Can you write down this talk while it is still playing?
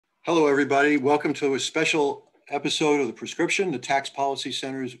Hello, everybody. Welcome to a special episode of The Prescription, the Tax Policy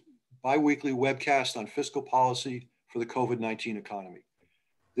Center's biweekly webcast on fiscal policy for the COVID-19 economy.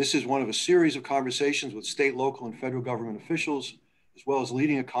 This is one of a series of conversations with state, local, and federal government officials, as well as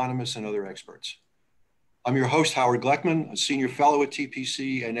leading economists and other experts. I'm your host, Howard Gleckman, a senior fellow at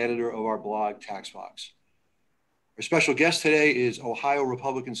TPC and editor of our blog, TaxVox. Our special guest today is Ohio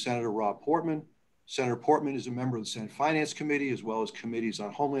Republican Senator Rob Portman. Senator Portman is a member of the Senate Finance Committee, as well as committees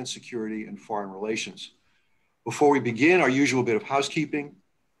on Homeland Security and Foreign Relations. Before we begin, our usual bit of housekeeping.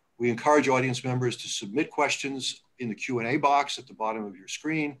 We encourage audience members to submit questions in the Q&A box at the bottom of your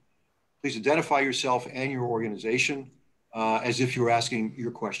screen. Please identify yourself and your organization as if you were asking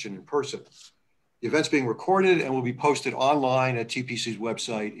your question in person. The event's being recorded and will be posted online at TPC's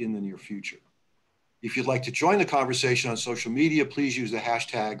website in the near future. If you'd like to join the conversation on social media, please use the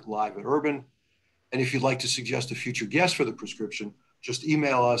hashtag #LiveAtUrban. And if you'd like to suggest a future guest for The Prescription, just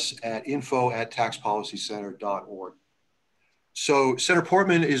email us at info@taxpolicycenter.org. So Senator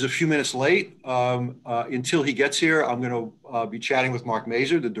Portman is a few minutes late. Until he gets here, I'm going to be chatting with Mark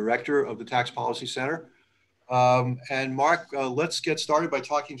Mazur, the director of the Tax Policy Center. And Mark, let's get started by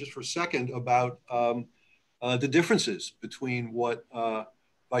talking just for a second about the differences between what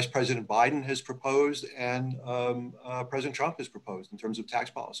Vice President Biden has proposed and President Trump has proposed in terms of tax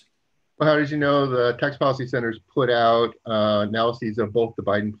policy. Well, how did you know the Tax Policy Center's put out analyses of both the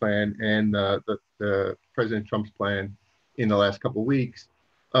Biden plan and the President Trump's plan in the last couple of weeks?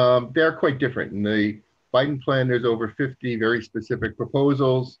 They're quite different. In the Biden plan, there's over 50 very specific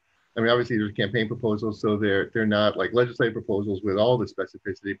proposals. I mean, obviously, there's campaign proposals, so they're not like legislative proposals with all the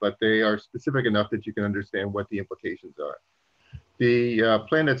specificity, but they are specific enough that you can understand what the implications are. The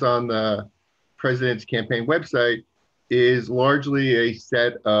plan that's on the president's campaign website is largely a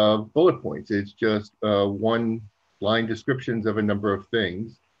set of bullet points. It's just one-line descriptions of a number of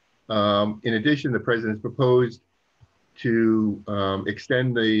things. In addition, the president's proposed to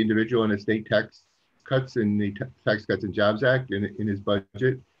extend the individual and estate tax cuts in the Tax Cuts and Jobs Act in his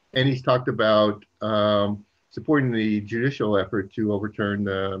budget. And he's talked about supporting the judicial effort to overturn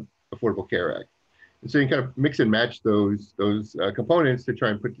the Affordable Care Act. And so you can kind of mix and match those components to try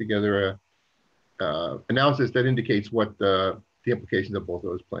and put together a analysis that indicates what the implications of both of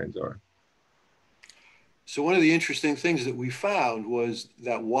those plans are. So one of the interesting things that we found was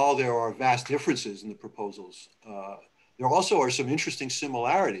that while there are vast differences in the proposals, there also are some interesting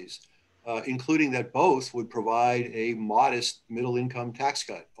similarities, including that both would provide a modest middle-income tax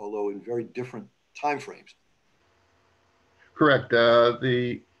cut, although in very different timeframes. Correct.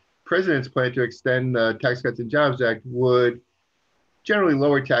 The president's plan to extend the Tax Cuts and Jobs Act would generally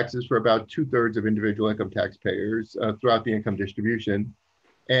lower taxes for about 2/3 of individual income taxpayers throughout the income distribution.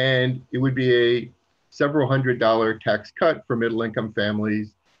 And it would be a several $100 tax cut for middle income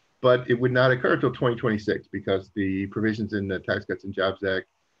families, but it would not occur until 2026 because the provisions in the Tax Cuts and Jobs Act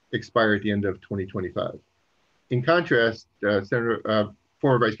expire at the end of 2025. In contrast, former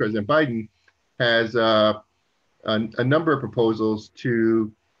Vice President Biden has a number of proposals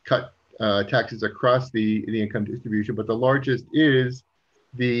to cut taxes across the income distribution, but the largest is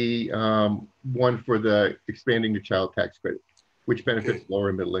the one for the expanding the child tax credit, which benefits lower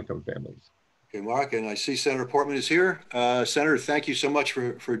and middle income families. Okay, Mark, and I see Senator Portman is here. Senator, thank you so much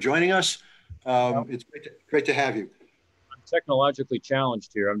for joining us. It's great to have you. I'm technologically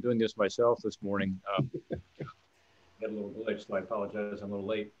challenged here. I'm doing this myself this morning. Had a little glitch, so I apologize. I'm a little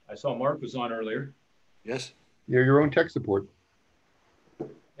late. I saw Mark was on earlier. Yes. You're your own tech support.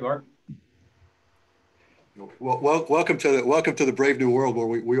 Hey, Mark. Well, welcome to the brave new world where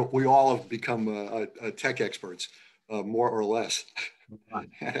we all have become tech experts, more or less.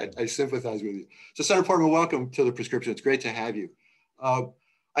 I sympathize with you. So, Senator Portman, welcome to The Prescription. It's great to have you.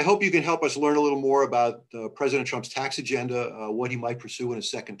 I hope you can help us learn a little more about President Trump's tax agenda, what he might pursue in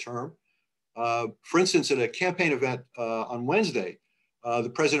his second term. For instance, at a campaign event on Wednesday, the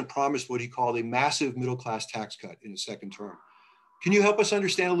president promised what he called a massive middle-class tax cut in his second term. Can you help us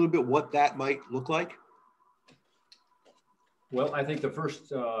understand a little bit what that might look like? Well, I think the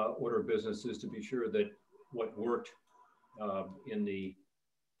first order of business is to be sure that what worked in the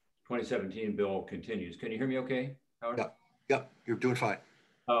 2017 bill continues. Can you hear me okay, Howard? Yeah, you're doing fine.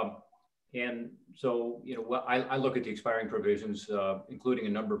 And so, I look at the expiring provisions, including a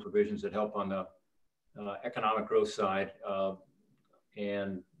number of provisions that help on the economic growth side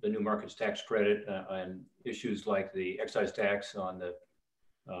and the new markets tax credit and issues like the excise tax on the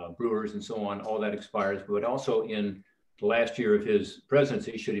brewers and so on, all that expires. But also in the last year of his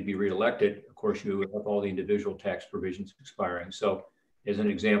presidency, should he be reelected, of course, you have all the individual tax provisions expiring. So as an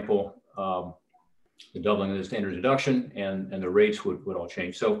example, the doubling of the standard deduction, and the rates would all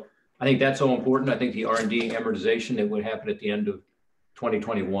change. So I think that's all important. I think the R&D amortization that would happen at the end of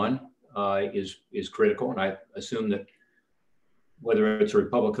 2021 is critical. And I assume that whether it's a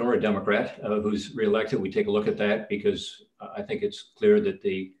Republican or a Democrat who's reelected, we take a look at that, because I think it's clear that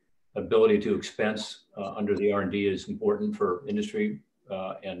the ability to expense under the R&D is important for industry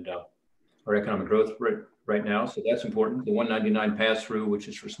and our economic growth right now. So that's important. The 199 pass-through, which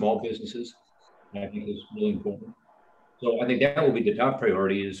is for small businesses, I think is really important. So I think that will be the top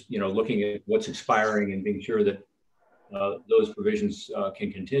priority, is looking at what's expiring and being sure that those provisions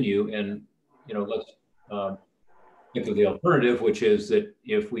can continue. And let's think of the alternative, which is that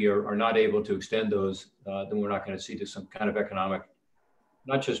if we are not able to extend those, then we're not going to see some kind of economic,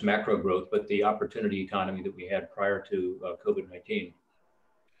 not just macro growth, but the opportunity economy that we had prior to COVID-19.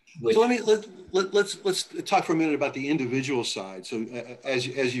 So let's talk for a minute about the individual side. So as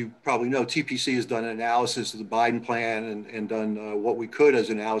you probably know, TPC has done an analysis of the Biden plan and done what we could as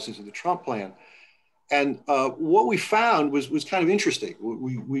analysis of the Trump plan. And what we found was kind of interesting.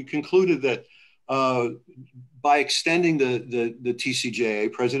 We concluded that by extending the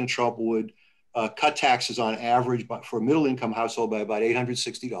TCJA, President Trump would cut taxes on average for a middle income household by about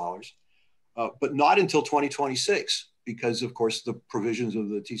 $860, but not until 2026. Because, of course, the provisions of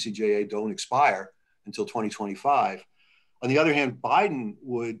the TCJA don't expire until 2025. On the other hand, Biden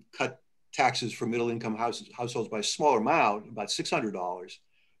would cut taxes for middle-income households by a smaller amount, about $600,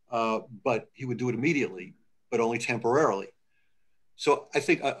 but he would do it immediately, but only temporarily. So I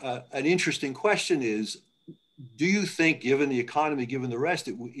think an interesting question is, do you think, given the economy, given the rest,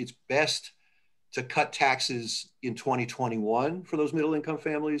 it's best to cut taxes in 2021 for those middle-income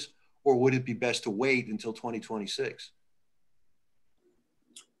families, or would it be best to wait until 2026?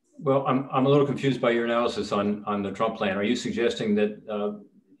 Well, I'm a little confused by your analysis on the Trump plan. Are you suggesting that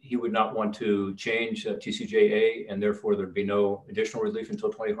he would not want to change TCJA and therefore there'd be no additional relief until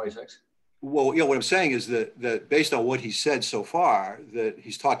 2026? Well, what I'm saying is that based on what he said so far, that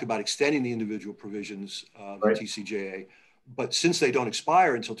he's talked about extending the individual provisions of the TCJA, but since they don't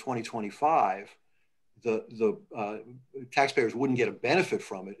expire until 2025, the taxpayers wouldn't get a benefit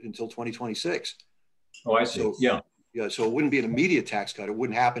from it until 2026. Oh, I see. So, yeah, so it wouldn't be an immediate tax cut. It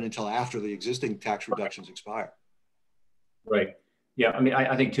wouldn't happen until after the existing tax reductions expire. Right. Yeah, I mean,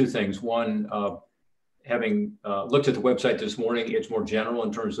 I think two things. One, having looked at the website this morning, it's more general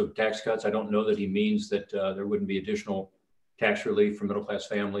in terms of tax cuts. I don't know that he means that there wouldn't be additional tax relief for middle-class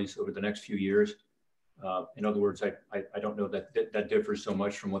families over the next few years. In other words, I don't know that differs so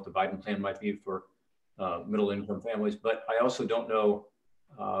much from what the Biden plan might be for middle-income families. But I also don't know,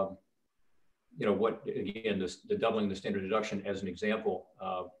 what, again, the doubling the standard deduction as an example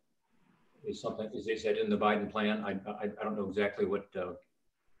is something, is that in the Biden plan? I don't know exactly what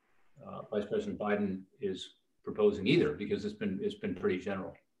Vice President Biden is proposing either, because it's been pretty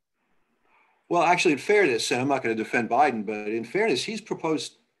general. Well, actually, in fairness, and I'm not going to defend Biden, but in fairness, he's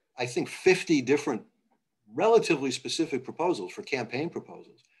proposed, I think, 50 different relatively specific proposals for campaign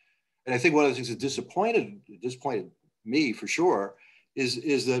proposals. And I think one of the things that disappointed me for sure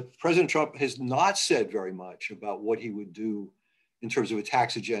is that President Trump has not said very much about what he would do in terms of a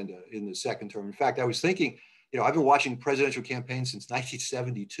tax agenda in the second term. In fact, I was thinking, I've been watching presidential campaigns since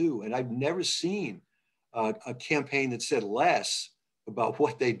 1972, and I've never seen a campaign that said less about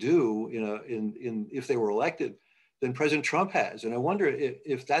what they do if they were elected than President Trump has. And I wonder if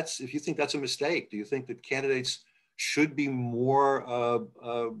you think that's a mistake. Do you think that candidates should be more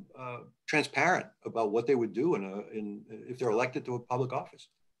transparent about what they would do if they're elected to a public office?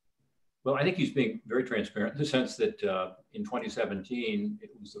 Well, I think he's being very transparent in the sense that in 2017, it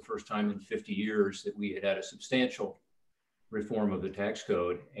was the first time in 50 years that we had a substantial reform of the tax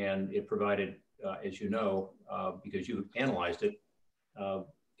code. And it provided, as you know, because you analyzed it,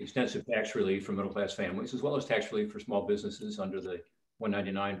 extensive tax relief for middle-class families, as well as tax relief for small businesses under the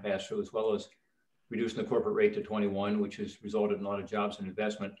 199 pass-through, as well as reducing the corporate rate to 21, which has resulted in a lot of jobs and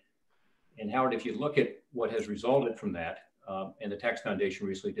investment. And Howard, if you look at what has resulted from that, and the Tax Foundation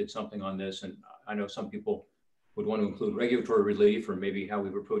recently did something on this, and I know some people would want to include regulatory relief or maybe how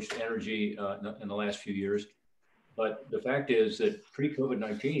we've approached energy in the last few years. But the fact is that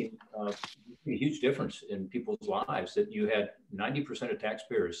pre-COVID-19, a huge difference in people's lives, that you had 90% of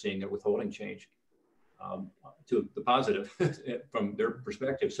taxpayers seeing their withholding change to the positive from their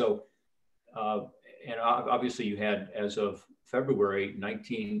perspective. So, and obviously you had, as of February,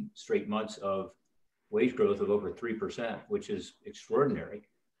 19 straight months of wage growth of over 3%, which is extraordinary.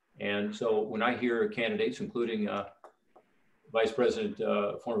 And so when I hear candidates, including former Vice President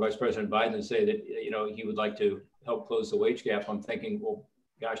Biden, say that he would like to help close the wage gap, I'm thinking, well,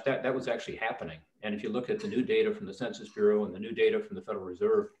 gosh, that was actually happening. And if you look at the new data from the Census Bureau and the new data from the Federal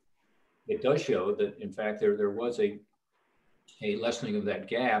Reserve, it does show that, in fact, there was a lessening of that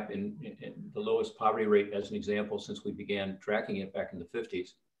gap in the lowest poverty rate, as an example, since we began tracking it back in the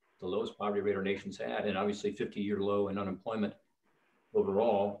 50s, the lowest poverty rate our nation's had, and obviously 50-year low in unemployment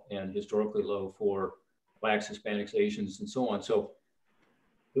overall, and historically low for Blacks, Hispanics, Asians, and so on. So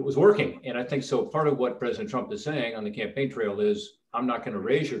it was working. And I think so part of what President Trump is saying on the campaign trail is, I'm not going to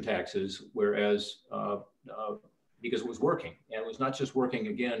raise your taxes, whereas because it was working. And it was not just working,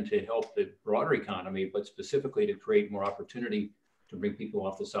 again, to help the broader economy, but specifically to create more opportunity to bring people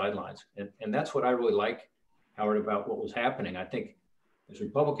off the sidelines. And that's what I really like, Howard, about what was happening. I think as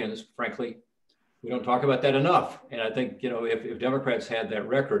Republicans, frankly, we don't talk about that enough. And I think, if Democrats had that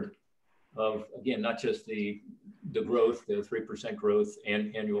record of, again, not just the growth, the 3% growth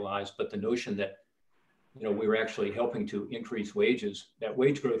and annualized, but the notion that, we were actually helping to increase wages. That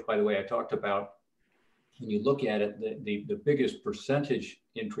wage growth, by the way, I talked about, when you look at it, the biggest percentage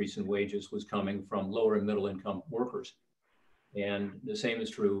increase in wages was coming from lower and middle income workers. And the same is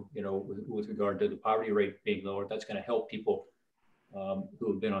true, with regard to the poverty rate being lower. That's going to help people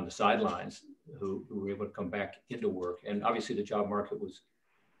who have been on the sidelines, who were able to come back into work. And obviously the job market was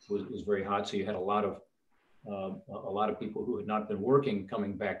very hot. So you had a lot of people who had not been working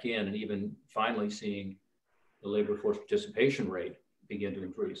coming back in, and even finally seeing the labor force participation rate begin to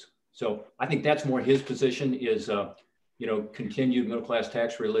increase. So I think that's more his position is, continued middle-class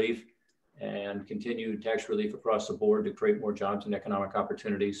tax relief and continued tax relief across the board to create more jobs and economic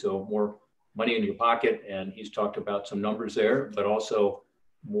opportunity. So more money in your pocket. And he's talked about some numbers there, but also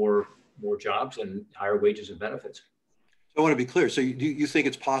more jobs and higher wages and benefits. So I want to be clear. So you think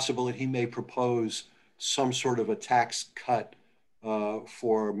it's possible that he may propose some sort of a tax cut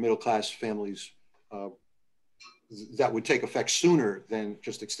for middle-class families that would take effect sooner than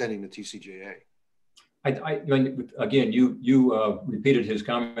just extending the TCJA? Again, you repeated his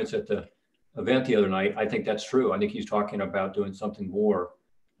comments at the event the other night. I think that's true. I think he's talking about doing something more.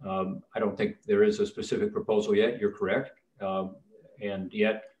 I don't think there is a specific proposal yet. You're correct. And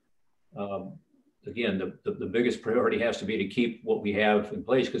yet, again, the biggest priority has to be to keep what we have in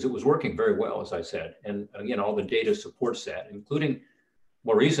place, because it was working very well, as I said. And again, all the data supports that, including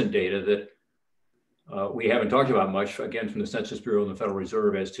more recent data that we haven't talked about much, again, from the Census Bureau and the Federal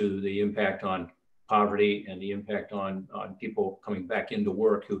Reserve, as to the impact on poverty and the impact on people coming back into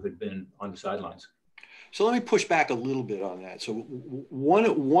work who had been on the sidelines. So let me push back a little bit on that. So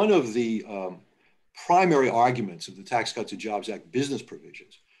one of the primary arguments of the Tax Cuts and Jobs Act business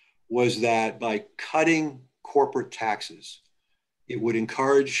provisions was that by cutting corporate taxes, it would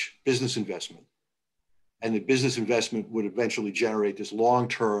encourage business investment, and that business investment would eventually generate this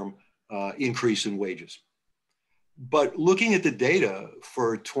long-term increase in wages. But looking at the data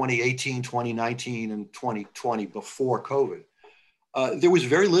for 2018, 2019, and 2020 before COVID, there was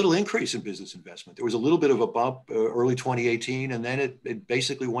very little increase in business investment. There was a little bit of a bump early 2018, and then it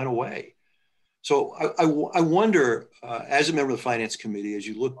basically went away. So I wonder, as a member of the Finance Committee, as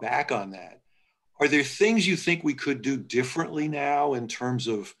you look back on that, are there things you think we could do differently now in terms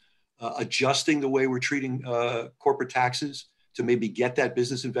of adjusting the way we're treating corporate taxes to maybe get that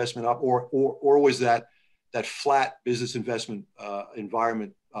business investment up, or was that flat business investment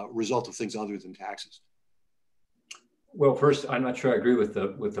environment result of things other than taxes? Well, first, I'm not sure I agree with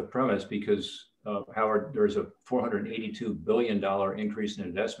the premise, because Howard, there's a $482 billion increase in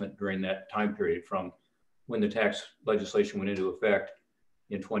investment during that time period from when the tax legislation went into effect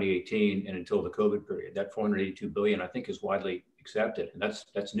in 2018 and until the COVID period. That $482 billion, I think, is widely accepted, and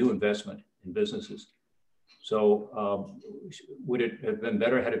that's new investment in businesses. So would it have been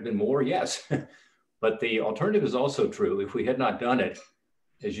better had it been more? Yes. But the alternative is also true. If we had not done it,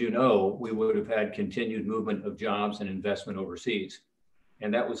 as you know, we would have had continued movement of jobs and investment overseas.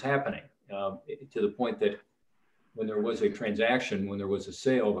 And that was happening to the point that when there was a transaction, when there was a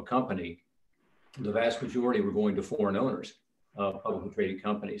sale of a company, the vast majority were going to foreign owners of publicly traded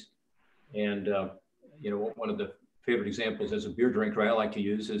companies. And one of the favorite examples as a beer drinker I like to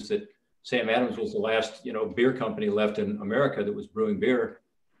use is that Sam Adams was the last beer company left in America that was brewing beer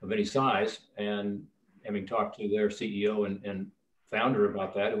of any size. And having talked to their CEO and founder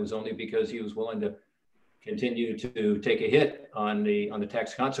about that, it was only because he was willing to continue to take a hit on the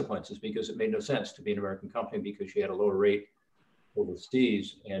tax consequences, because it made no sense to be an American company because you had a lower rate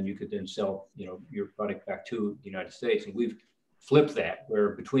overseas and you could then sell your product back to the United States. And we've flipped that, where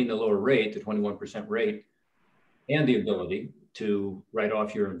between the lower rate, the 21% rate, and the ability to write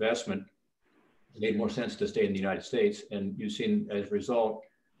off your investment, it made more sense to stay in the United States. And you've seen, as a result,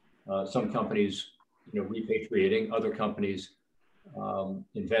 some companies repatriating, other companies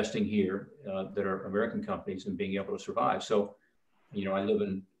investing here that are American companies and being able to survive. So, you know, I live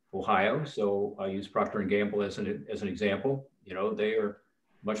in Ohio, so I use Procter & Gamble as an example. You know, they are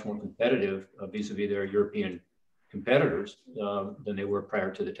much more competitive vis-a-vis their European competitors than they were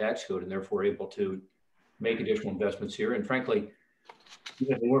prior to the tax code, and therefore able to make additional investments here. And frankly,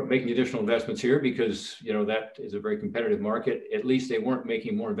 they weren't making additional investments here because, you know, that is a very competitive market. At least they weren't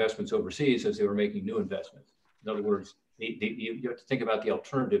making more investments overseas as they were making new investments. In other words, you have to think about the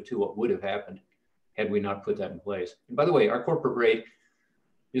alternative to what would have happened had we not put that in place. And by the way, our corporate rate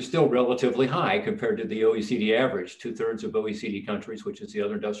is still relatively high compared to the OECD average. 2/3 of OECD countries, which is the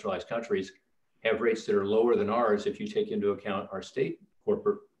other industrialized countries, have rates that are lower than ours if you take into account our state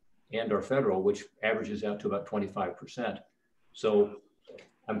corporate and our federal, which averages out to about 25%. So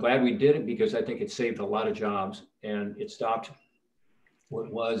I'm glad we did it because I think it saved a lot of jobs and it stopped what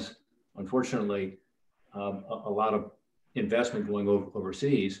was, unfortunately, a lot of investment going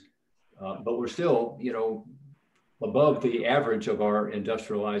overseas. But we're still, you know, above the average of our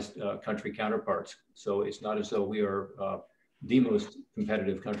industrialized country counterparts. So it's not as though we are the most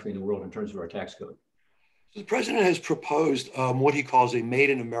competitive country in the world in terms of our tax code. The president has proposed what he calls a Made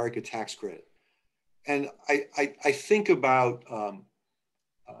in America tax credit. And I think about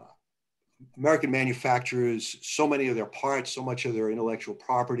American manufacturers, so many of their parts, so much of their intellectual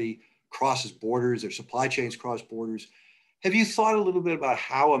property crosses borders, their supply chains cross borders. Have you thought a little bit about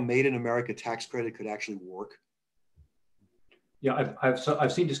how a Made in America tax credit could actually work? Yeah,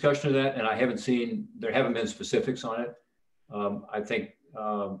 I've seen discussion of that, and there haven't been specifics on it. I think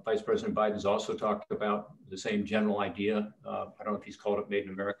Vice President Biden's also talked about the same general idea. I don't know if he's called it Made in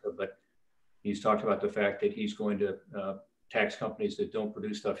America, but he's talked about the fact that he's going to tax companies that don't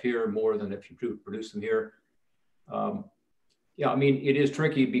produce stuff here more than if you produce them here. Yeah, I mean, it is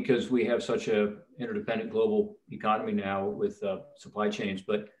tricky because we have such a interdependent global economy now with supply chains,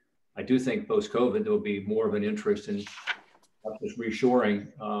 but I do think post-COVID, there will be more of an interest in not just reshoring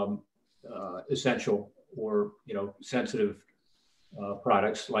essential or, you know, sensitive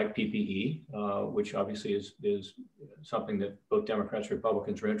products like PPE, which obviously is something that both Democrats and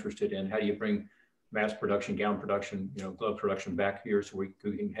Republicans are interested in. How do you bring mass production, gown production, you know, glove production back here so we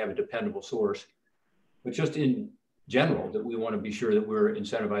can have a dependable source? But just in general, that we want to be sure that we're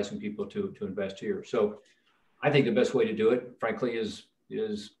incentivizing people to invest here. So I think the best way to do it, frankly, is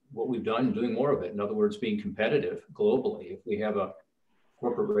what we've done, doing more of it. In other words, being competitive globally. If we have a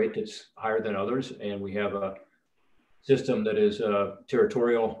corporate rate that's higher than others, and we have a system that is a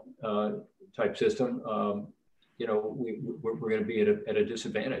territorial type system, you know, we're going to be at a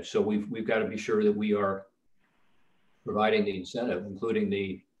disadvantage. So we've got to be sure that we are providing the incentive, including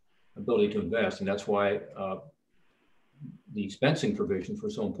the ability to invest. And that's why the expensing provisions were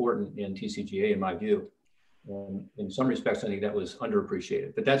so important in TCJA, in my view. In some respects, I think that was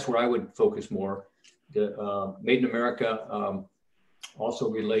underappreciated, but that's where I would focus more. The Made in America also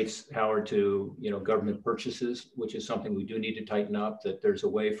relates, Howard, to, you know, government purchases, which is something we do need to tighten up, that there's a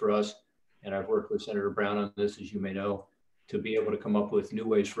way for us, and I've worked with Senator Brown on this, as you may know, to be able to come up with new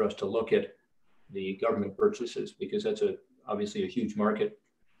ways for us to look at the government purchases, because that's obviously a huge market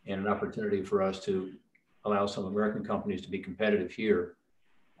and an opportunity for us to allow some American companies to be competitive here.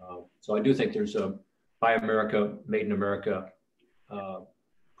 So I do think there's a Buy America, Made in America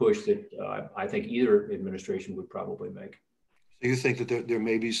push that I think either administration would probably make. So you think that there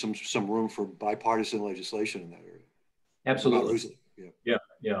may be some room for bipartisan legislation in that area? Absolutely.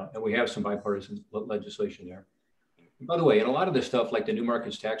 Yeah. And we have some bipartisan legislation there. And by the way, and a lot of this stuff, like the New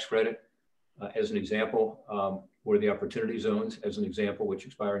Markets Tax Credit, as an example, or the Opportunity Zones, as an example, which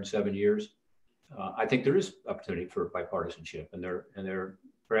expire in 7 years, I think there is opportunity for bipartisanship, and there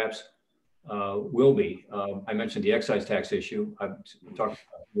perhaps will be. I mentioned the excise tax issue. I've talked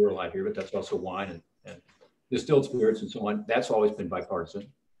about beer a lot here, but that's also wine and distilled spirits and so on. That's always been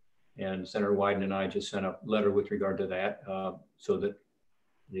bipartisan. And Senator Wyden and I just sent a letter with regard to that so that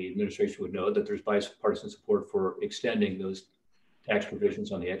the administration would know that there's bipartisan support for extending those tax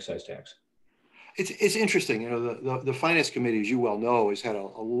provisions on the excise tax. It's interesting, you know, the Finance Committee, as you well know, has had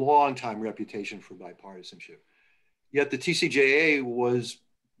a long time reputation for bipartisanship. Yet the TCJA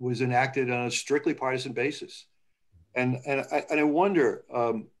was enacted on a strictly partisan basis. And I wonder,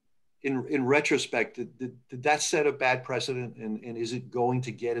 in retrospect, did that set a bad precedent, and is it going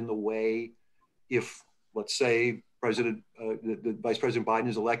to get in the way if, let's say, the Vice President Biden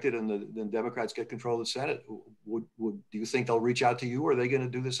is elected and the Democrats get control of the Senate? Do you think they'll reach out to you, or are they going to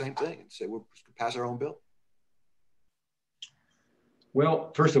do the same thing and say, we'll pass our own bill?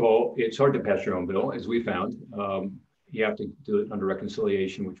 Well, first of all, it's hard to pass your own bill, as we found. You have to do it under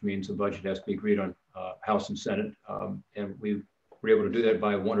reconciliation, which means the budget has to be agreed on House and Senate. And we we're able to do that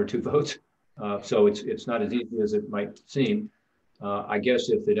by 1 or 2 votes. So it's not as easy as it might seem. I guess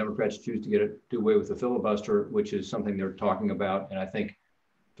if the Democrats choose to do away with the filibuster, which is something they're talking about, and I think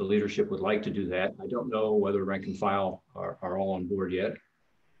the leadership would like to do that. I don't know whether rank and file are all on board yet,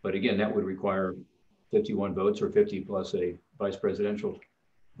 but again, that would require 51 votes or 50 plus a vice presidential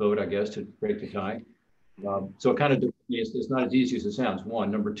vote, I guess, to break the tie. So it kind of, it's not as easy as it sounds.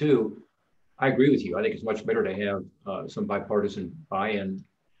 One. Number two, I agree with you. I think it's much better to have some bipartisan buy-in,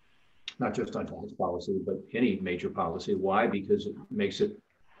 not just on tax policy, but any major policy. Why? Because it makes it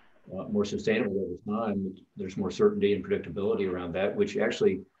more sustainable over time. There's more certainty and predictability around that, which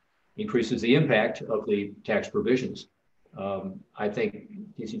actually increases the impact of the tax provisions. I think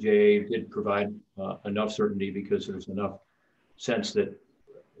TCJA did provide enough certainty because there's enough sense that,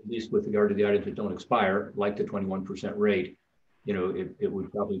 at least with regard to the items that don't expire, like the 21% rate, it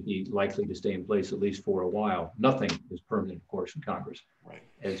would probably be likely to stay in place at least for a while. Nothing is permanent, of course, in Congress. Right.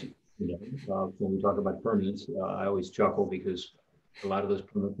 As when we talk about permanence, I always chuckle because a lot of those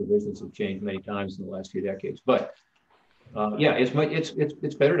permanent provisions have changed many times in the last few decades. But yeah,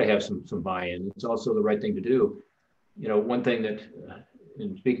 it's better to have some buy-in. It's also the right thing to do. One thing that,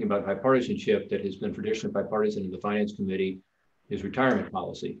 in speaking about bipartisanship, that has been traditionally bipartisan in the Finance Committee is retirement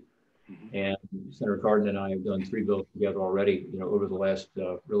policy. And Senator Cardin and I have done 3 bills together already, over the last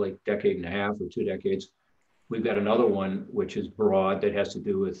really decade and a half or 2 decades. We've got another one which is broad that has to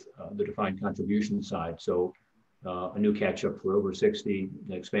do with the defined contribution side. So a new catch-up for over 60,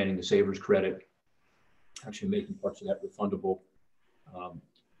 expanding the savers credit, actually making parts of that refundable,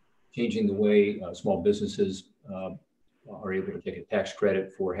 changing the way small businesses are able to take a tax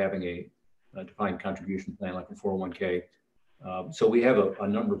credit for having a defined contribution plan like a 401k. So we have a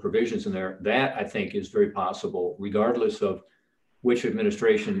number of provisions in there that I think is very possible, regardless of which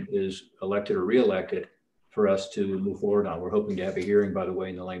administration is elected or reelected, for us to move forward on. We're hoping to have a hearing, by the way,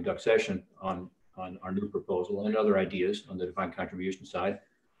 in the lame duck session on our new proposal and other ideas on the defined contribution side.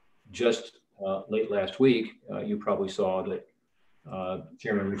 Just late last week, you probably saw that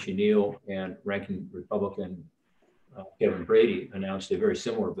Chairman Richie Neal and Ranking Republican Kevin Brady announced a very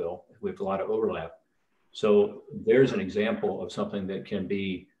similar bill with a lot of overlap. So there's an example of something that can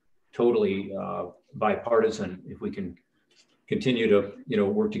be totally bipartisan if we can continue to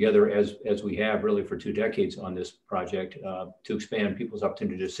work together as we have really for 2 decades on this project to expand people's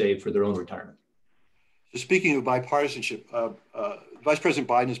opportunity to save for their own retirement. So speaking of bipartisanship, Vice President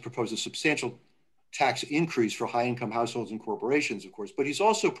Biden has proposed a substantial tax increase for high-income households and corporations, of course, but he's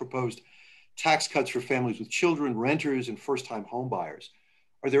also proposed tax cuts for families with children, renters, and first-time home buyers.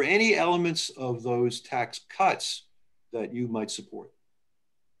 Are there any elements of those tax cuts that you might support?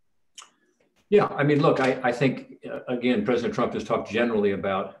 Yeah, I mean, look, I think, again, President Trump has talked generally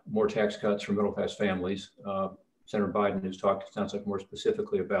about more tax cuts for middle-class families. Senator Biden has talked, it sounds like, more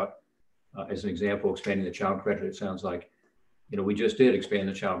specifically about, as an example, expanding the child credit. It sounds like, we just did expand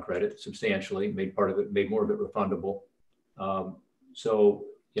the child credit substantially, made more of it refundable. So,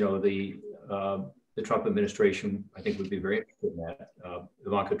 the Trump administration, I think, would be very interested in that.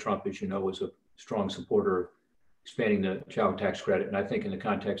 Ivanka Trump, as you know, was a strong supporter of expanding the child tax credit. And I think in the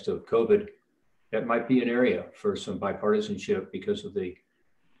context of COVID, that might be an area for some bipartisanship because of the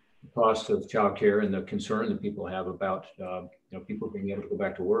cost of childcare and the concern that people have about people being able to go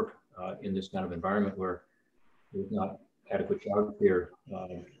back to work in this kind of environment where there's not adequate childcare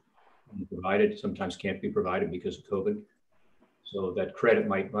provided, sometimes can't be provided because of COVID. So that credit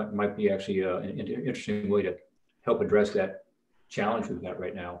might be actually an interesting way to help address that challenge we've got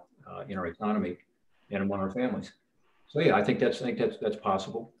right now in our economy and among our families. So yeah, I think that's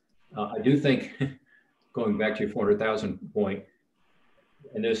possible. I do think, going back to your 400,000 point,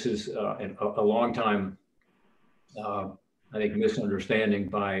 and this is a long time, I think, misunderstanding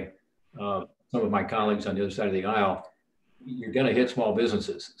by some of my colleagues on the other side of the aisle. You're going to hit small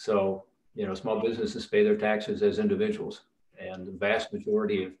businesses. So, small businesses pay their taxes as individuals. And the vast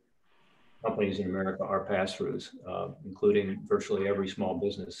majority of companies in America are pass-throughs, including virtually every small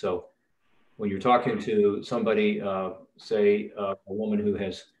business. So when you're talking to somebody, say a woman who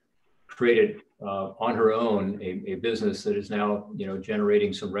has created on her own a business that is now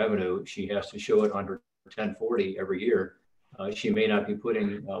generating some revenue, she has to show it under 1040 every year. She may not be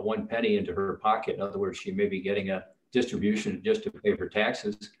putting 1 penny into her pocket. In other words, she may be getting a distribution just to pay her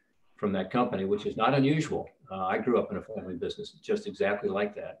taxes from that company, which is not unusual. I grew up in a family business just exactly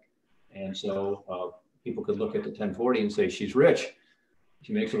like that. And so people could look at the 1040 and say, she's rich.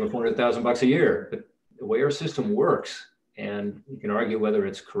 She makes over $400,000 a year. But the way our system works, and you can argue whether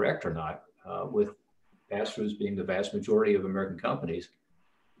it's correct or not, with pass-throughs being the vast majority of American companies,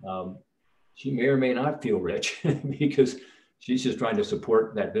 she may or may not feel rich because She's just trying to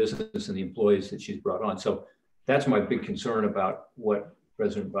support that business and the employees that she's brought on. So that's my big concern about what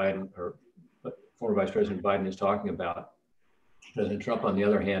President Biden or former Vice President Biden is talking about. President Trump, on the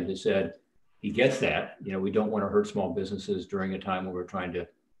other hand, has said he gets that. You know, we don't want to hurt small businesses during a time when we're trying to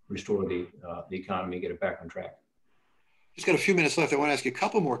restore the economy, get it back on track. Just got a few minutes left. I want to ask you a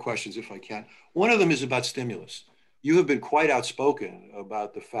couple more questions if I can. One of them is about stimulus. You have been quite outspoken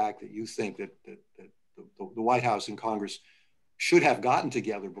about the fact that you think that the White House and Congress should have gotten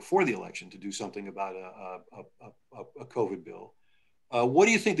together before the election to do something about a COVID bill. What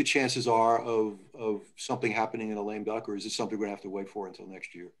do you think the chances are of something happening in a lame duck, or is it something we're going to have to wait for until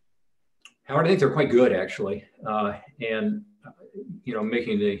next year? Howard, I think they're quite good, actually. And, you know,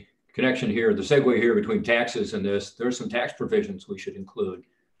 making the connection here, the segue here between taxes and this, there's some tax provisions we should include.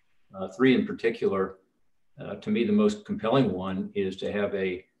 Three in particular. To me, the most compelling one is to have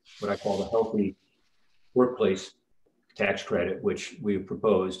what I call the healthy workplace tax credit, which we have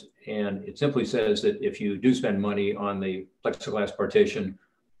proposed. And it simply says that if you do spend money on the plexiglass partition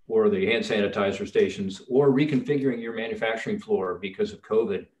or the hand sanitizer stations or reconfiguring your manufacturing floor because of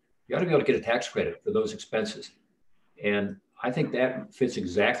COVID, you ought to be able to get a tax credit for those expenses. And I think that fits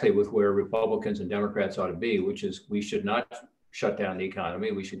exactly with where Republicans and Democrats ought to be, which is we should not shut down the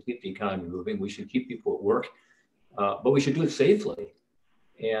economy. We should keep the economy moving. We should keep people at work, but we should do it safely.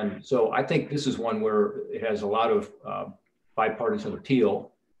 And so I think this is one where it has a lot of bipartisan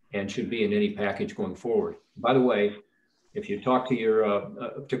appeal and should be in any package going forward. By the way, if you talk to your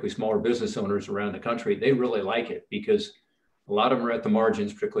particularly smaller business owners around the country, they really like it because a lot of them are at the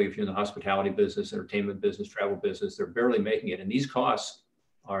margins, particularly if you're in the hospitality business, entertainment business, travel business, they're barely making it. And these costs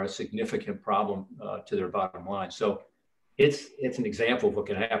are a significant problem to their bottom line. So it's an example of what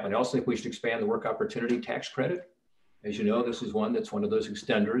can happen. I also think we should expand the work opportunity tax credit. As you know, this is one that's one of those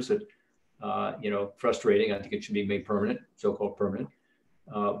extenders that, you know, frustrating. I think it should be made permanent, so-called permanent.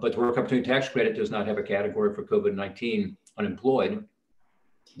 But the work opportunity tax credit does not have a category for COVID-19 unemployed.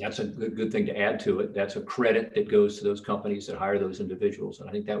 That's a good thing to add to it. That's a credit that goes to those companies that hire those individuals. And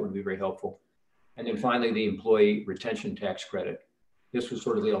I think that would be very helpful. And then finally, the employee retention tax credit. This was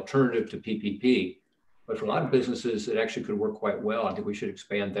sort of the alternative to PPP. But for a lot of businesses, it actually could work quite well. I think we should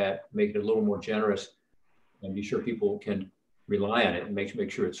expand that, make it a little more generous, and be sure people can rely on it and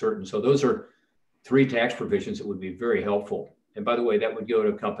make sure it's certain. So those are three tax provisions that would be very helpful. And by the way, that would go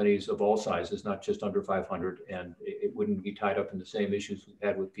to companies of all sizes, not just under 500, and it wouldn't be tied up in the same issues we've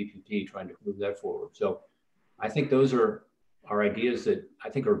had with PPP trying to move that forward. So I think those are ideas that I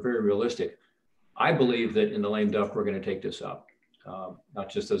think are very realistic. I believe that in the lame duck, we're going to take this up, not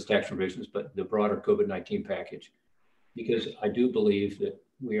just those tax provisions, but the broader COVID-19 package, because I do believe that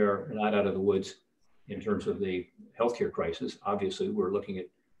we are not out of the woods in terms of the healthcare crisis. Obviously, we're looking at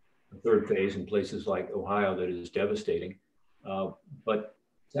the third phase in places like Ohio that is devastating. But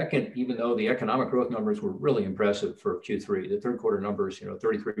second, even though the economic growth numbers were really impressive for Q3, the third quarter numbers,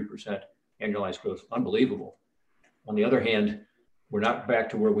 33% annualized growth, unbelievable. On the other hand, we're not back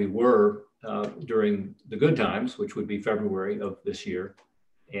to where we were during the good times, which would be February of this year.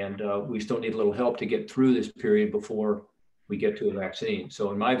 And we still need a little help to get through this period before we get to a vaccine.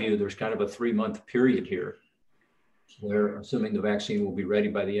 So in my view, there's kind of a 3-month period here where, assuming the vaccine will be ready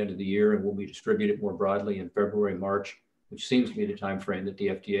by the end of the year and will be distributed more broadly in February, March, which seems to be the time frame that the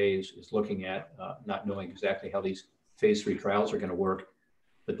FDA is looking at, not knowing exactly how these phase 3 trials are going to work.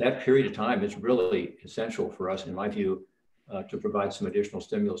 But that period of time is really essential for us, in my view, to provide some additional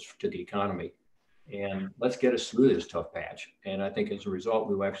stimulus to the economy. And let's get us through this tough patch. And I think as a result,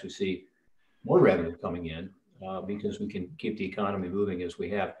 we will actually see more revenue coming in because we can keep the economy moving as we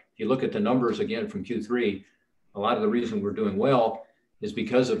have. If you look at the numbers again from Q3, a lot of the reason we're doing well is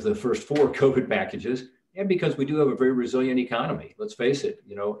because of the first 4 COVID packages and because we do have a very resilient economy. Let's face it,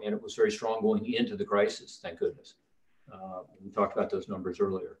 and it was very strong going into the crisis, thank goodness. We talked about those numbers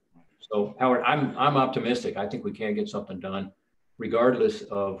earlier. So Howard, I'm optimistic. I think we can get something done regardless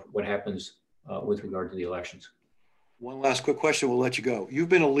of what happens with regard to the elections. One last quick question, we'll let you go. You've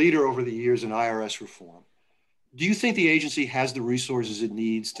been a leader over the years in IRS reform. Do you think the agency has the resources it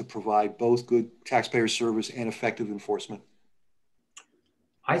needs to provide both good taxpayer service and effective enforcement?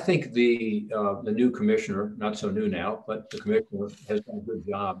 I think the new commissioner, not so new now, but the commissioner has done a good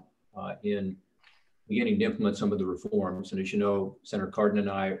job in beginning to implement some of the reforms. And as you know, Senator Cardin and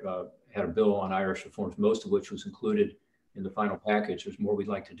I had a bill on IRS reforms, most of which was included in the final package. There's more we'd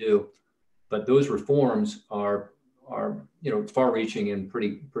like to do, but those reforms are far-reaching and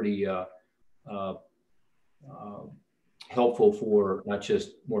pretty helpful for not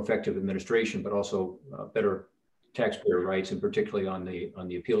just more effective administration, but also better taxpayer rights, and particularly on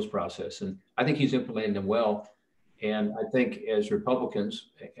the appeals process. And I think he's implementing them well. And I think as Republicans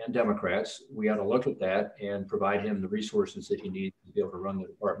and Democrats, we ought to look at that and provide him the resources that he needs to be able to run the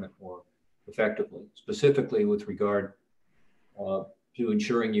department more effectively, specifically with regard to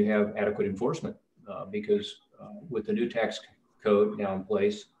ensuring you have adequate enforcement. Because with the new tax code now in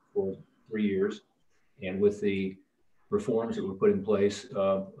place for 3 years, and with the reforms that were put in place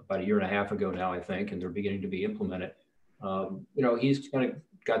about a year and a half ago now, I think, and they're beginning to be implemented, he's kind of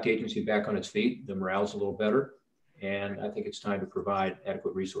got the agency back on its feet. The morale's a little better. And I think it's time to provide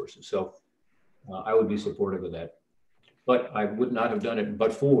adequate resources. So I would be supportive of that. But I would not have done it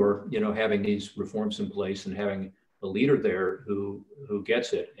but for, having these reforms in place and having a leader there who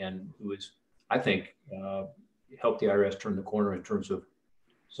gets it and who is, I think, helped the IRS turn the corner in terms of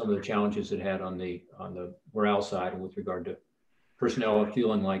some of the challenges it had on the morale side and with regard to personnel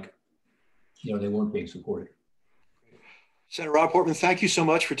feeling like, they weren't being supported. Senator Rob Portman, thank you so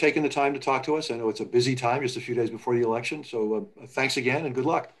much for taking the time to talk to us. I know it's a busy time, just a few days before the election. So thanks again and good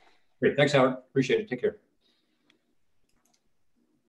luck. Great. Thanks, Howard. Appreciate it. Take care.